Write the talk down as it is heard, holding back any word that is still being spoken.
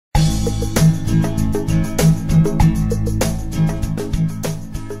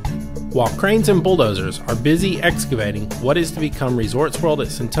While cranes and bulldozers are busy excavating what is to become Resorts World at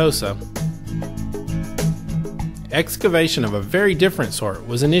Sentosa, excavation of a very different sort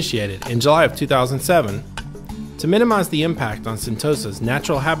was initiated in July of 2007. To minimize the impact on Sentosa's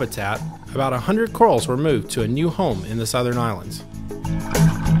natural habitat, about 100 corals were moved to a new home in the Southern Islands.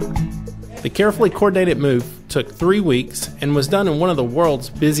 The carefully coordinated move took 3 weeks and was done in one of the world's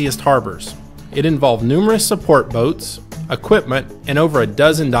busiest harbors. It involved numerous support boats, equipment, and over a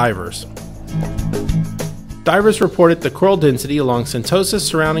dozen divers. Divers reported the coral density along Sentosa's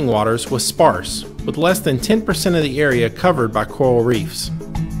surrounding waters was sparse, with less than 10% of the area covered by coral reefs.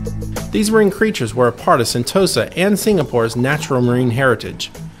 These marine creatures were a part of Sentosa and Singapore's natural marine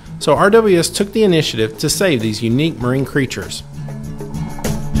heritage, so RWS took the initiative to save these unique marine creatures.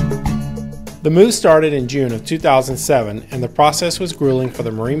 The move started in June of 2007, and the process was grueling for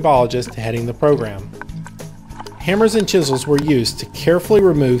the marine biologist heading the program. Hammers and chisels were used to carefully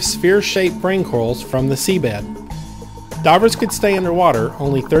remove sphere-shaped brain corals from the seabed. Divers could stay underwater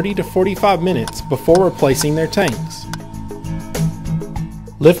only 30 to 45 minutes before replacing their tanks.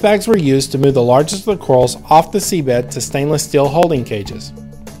 Lift bags were used to move the largest of the corals off the seabed to stainless steel holding cages.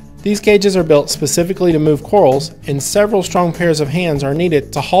 These cages are built specifically to move corals, and several strong pairs of hands are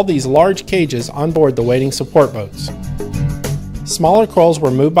needed to haul these large cages on board the waiting support boats. Smaller corals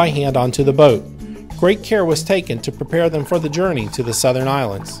were moved by hand onto the boat. Great care was taken to prepare them for the journey to the Southern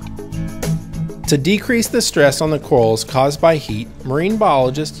Islands. To decrease the stress on the corals caused by heat, marine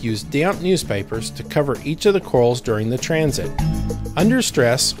biologists used damp newspapers to cover each of the corals during the transit. Under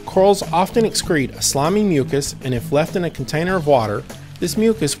stress, corals often excrete a slimy mucus, and if left in a container of water, this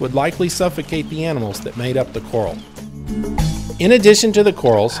mucus would likely suffocate the animals that made up the coral. In addition to the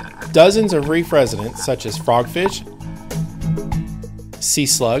corals, dozens of reef residents such as frogfish, sea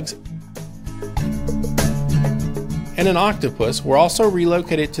slugs, and an octopus were also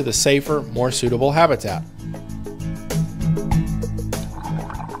relocated to the safer, more suitable habitat.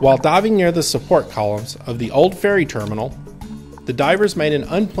 While diving near the support columns of the old ferry terminal, the divers made an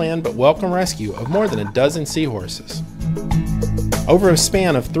unplanned but welcome rescue of more than a dozen seahorses. Over a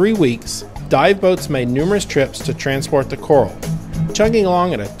span of 3 weeks, dive boats made numerous trips to transport the coral, chugging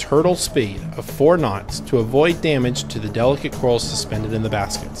along at a turtle speed of 4 knots to avoid damage to the delicate corals suspended in the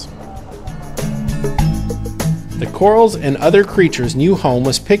baskets. The corals and other creatures' new home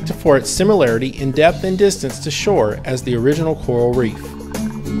was picked for its similarity in depth and distance to shore as the original coral reef.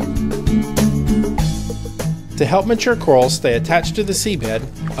 To help mature corals stay attached to the seabed,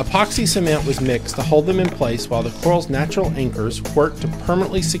 epoxy cement was mixed to hold them in place while the coral's natural anchors worked to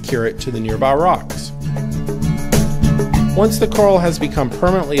permanently secure it to the nearby rocks. Once the coral has become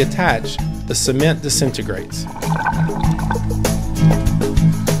permanently attached, the cement disintegrates.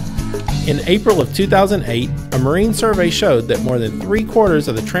 In April of 2008, a marine survey showed that more than 3/4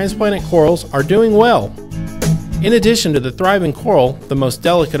 of the transplanted corals are doing well. In addition to the thriving coral, the most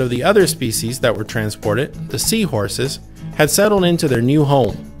delicate of the other species that were transported, the seahorses, had settled into their new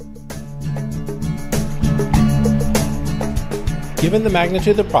home. Given the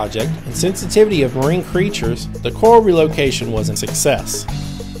magnitude of the project and sensitivity of marine creatures, the coral relocation was a success.